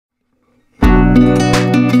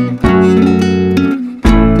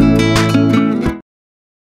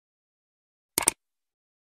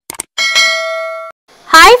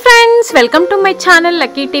Welcome to my channel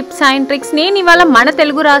lucky tips and tricks. నేను ఇవాళ మన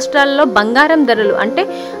తెలుగు రాష్ట్రాల్లో బంగారం ధరలు అంటే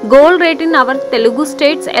gold rate in our Telugu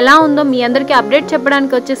states ఎలా ఉందో మీ అందరికీ అప్డేట్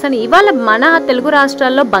చెప్పడానికి వచ్చేసాను. ఇవాళ మన తెలుగు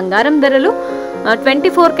రాష్ట్రాల్లో బంగారం ధరలు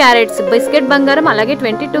 24 క్యారెట్స్ బిస్కెట్ బంగారం, అలాగే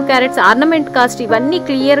 22 క్యారెట్స్ ఆర్నమెంట్ కాస్ట్, ఇవన్నీ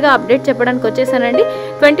క్లియర్గా అప్డేట్ చెప్పడానికి వచ్చేసానండి.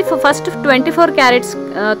 24 క్యారెట్స్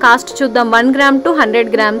కాస్ట్ చూద్దాం. 1 gram to 100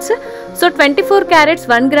 grams. So 24 carrots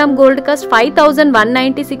 1 gram gold cost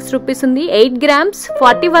 5196 rupees ఉంది. 8 grams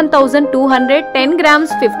 41,200, 10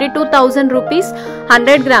 grams 52,000 rupees,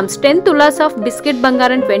 100 grams 10 tolas of biscuit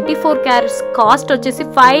బంగారం 24 క్యారెట్స్ కాస్ట్ వచ్చేసి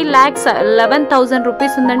 5,11,000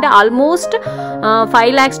 రూపీస్ ఉందండి. ఆల్మోస్ట్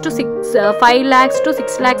 5 lakhs to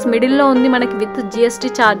 6 lakhs మిడిల్లో ఉంది మనకి. విత్ జిఎస్టీ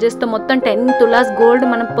ఛార్జెస్తో మొత్తం 10 తులాస్ గోల్డ్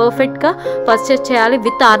మనం పర్ఫెక్ట్గా పర్చేస్ చేయాలి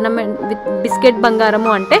విత్ ఆర్నమెంట్ విత్ బిస్కెట్ బంగారము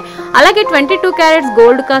అంటే. అలాగే 22 క్యారెట్స్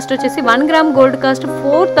గోల్డ్ కాస్ట్ వచ్చేసి 1 గ్రామ్ గోల్డ్ కాస్ట్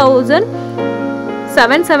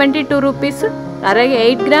 4,772 రూపీస్. అలాగే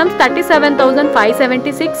 8 గ్రామ్స్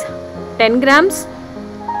 37,576, 10 గ్రామ్స్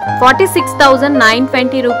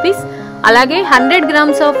 46,920 రూపీస్. అలాగే 100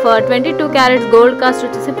 grams of 22 carats gold cost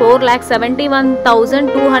వచ్చేసి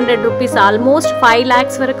 4,71,200 రూపీస్. ఆల్మోస్ట్ 5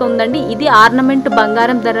 lakhs వరకు ఉందండి. ఇది ఆర్నమెంట్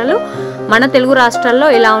బంగారం ధరలు మన తెలుగు రాష్ట్రాల్లో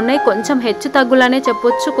ఇలా ఉన్నాయి. కొంచెం హెచ్చు తగ్గులనే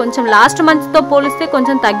చెప్పొచ్చు. కొంచెం లాస్ట్ మంత్తో పోలిస్తే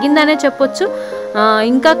కొంచెం తగ్గిందనే చెప్పొచ్చు.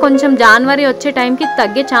 ఇంకా కొంచెం జనవరి వచ్చే టైంకి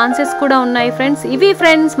తగ్గే ఛాన్సెస్ కూడా ఉన్నాయి ఫ్రెండ్స్. ఇవి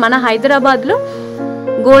ఫ్రెండ్స్ మన హైదరాబాద్లో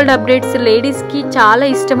గోల్డ్ అప్డేట్స్. లేడీస్కి చాలా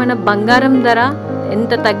ఇష్టమైన బంగారం ధర.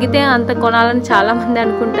 ఎంత తగ్గితే అంత కొనాలని చాలామంది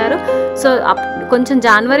అనుకుంటారు. సో కొంచెం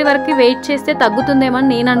జనవరి వరకు వెయిట్ చేస్తే తగ్గుతుందేమని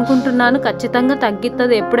నేను అనుకుంటున్నాను. ఖచ్చితంగా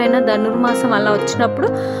తగ్గుతుంది ఎప్పుడైనా ధనుర్మాసం అలా వచ్చినప్పుడు.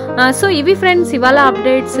 సో ఇవి ఫ్రెండ్స్ ఇవాళ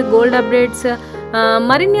అప్డేట్స్, గోల్డ్ అప్డేట్స్.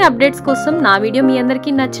 మరిన్ని అప్డేట్స్ కోసం నా వీడియో మీ అందరికీ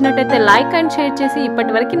నచ్చినట్టయితే లైక్ అండ్ షేర్ చేసి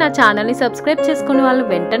ఇప్పటి వరకు నా ఛానల్ని సబ్స్క్రైబ్ చేసుకునే వాళ్ళు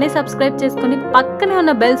వెంటనే సబ్స్క్రైబ్ చేసుకుని పక్కనే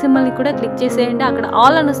ఉన్న బెల్ సింబల్ని కూడా క్లిక్ చేసేయండి. అక్కడ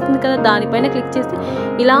ఆల్ అని వస్తుంది కదా, దానిపైన క్లిక్ చేసి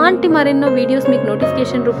ఇలాంటి మరెన్నో వీడియోస్ మీకు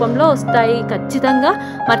నోటిఫికేషన్ రూపంలో వస్తాయి. ఖచ్చితంగా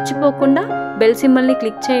మర్చిపోకుండా బెల్ సింబల్ని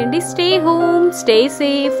క్లిక్ చేయండి. Stay home, stay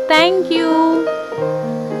safe. Thank you.